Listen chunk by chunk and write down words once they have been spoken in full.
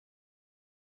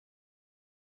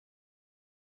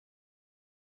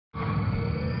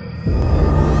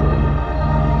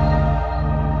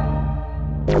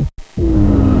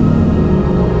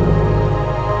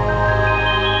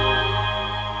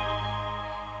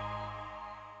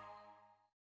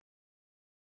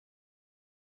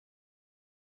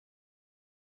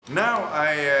Now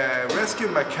I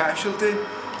rescued my casualty, and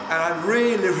I'm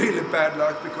really bad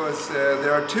luck because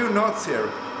there are two knots here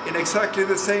in exactly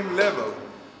the same level,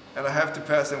 and I have to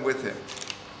pass them with him.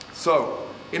 So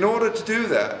in order to do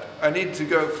that, I need to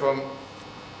go from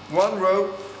one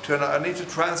rope to another. I need to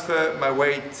transfer my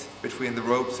weight between the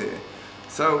ropes here.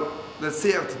 So let's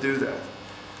see how to do that.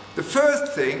 The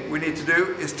first thing we need to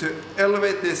do is to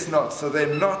elevate this knot so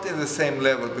they're not in the same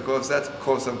level, because that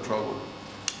causes some trouble.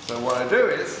 So what I do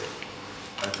is,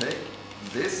 I take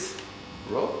this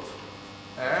rope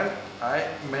and I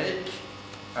make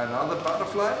another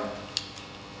butterfly,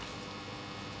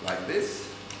 like this,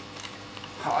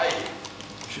 high,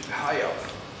 should be high up.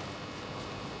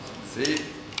 See,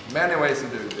 many ways to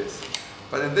do this.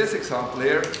 But in this example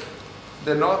here,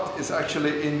 the knot is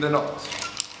actually in the knot.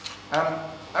 And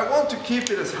I want to keep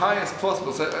it as high as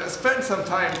possible, so I spend some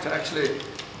time to actually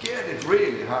get it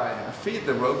really high. I feed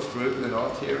the rope through the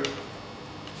knot here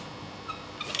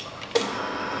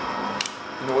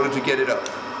in order to get it up.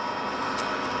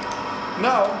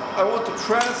 Now I want to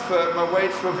transfer my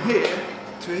weight from here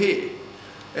to here.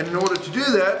 And in order to do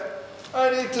that, I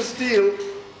need to steal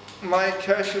my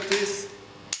casualty's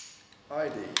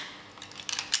ID.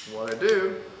 What I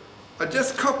do, I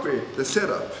just copy the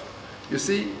setup. You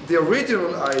see, the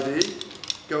original ID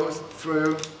goes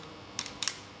through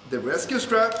the rescue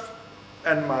strap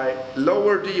and my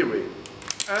lower D-ring,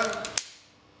 and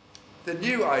the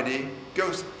new ID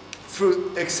goes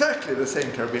through exactly the same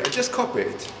carabiner. I just copy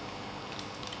it,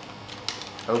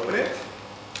 open it,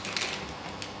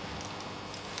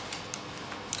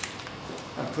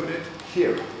 and put it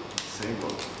here, same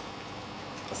boat,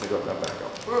 as I got that back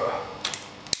up.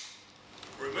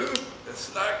 Remove the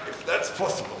snag if that's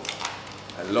possible,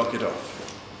 and lock it off.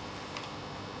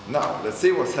 Now let's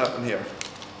see what's happened here.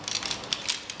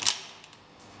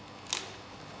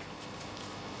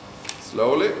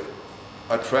 Slowly,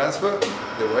 I transfer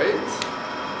the weight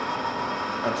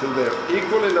until they're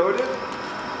equally loaded.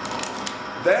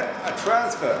 Then I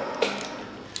transfer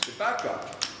the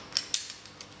backup.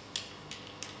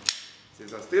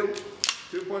 Since I still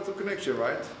 2 points of connection,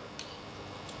 right?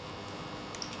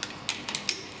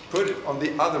 Put it on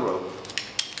the other rope,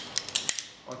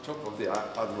 on top of the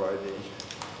other ID.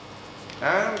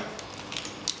 And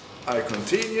I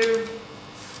continue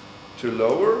to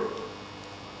lower.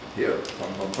 Here,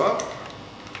 pump, pump, pump.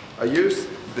 I use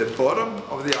the bottom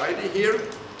of the ID here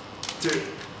to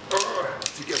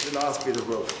get the last bit of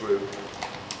rope through.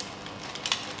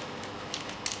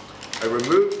 I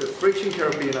remove the friction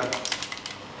carabiner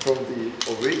from the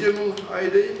original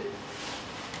ID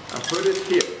and put it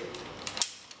here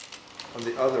on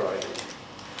the other ID.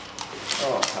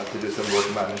 Oh, I have to do some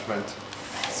rope management.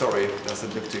 Sorry, it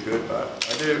doesn't look too good, but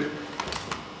I do.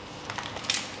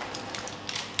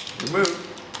 Remove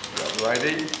the other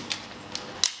ID.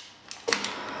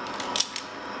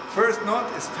 First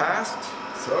knot is passed,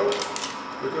 so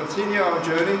we continue our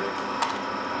journey.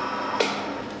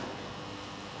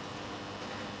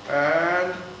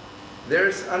 And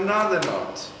there's another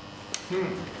knot.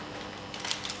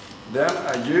 Then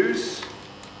I use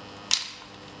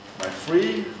my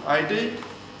free ID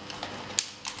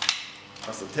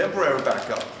as a temporary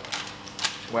backup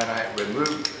when I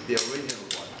remove the original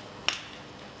one.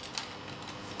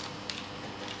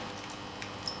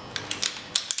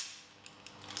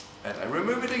 And I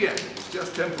remove it again, it's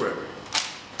just temporary.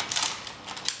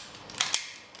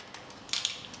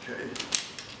 Okay.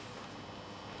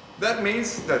 That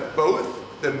means that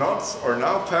both the knots are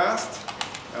now passed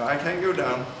and I can go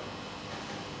down.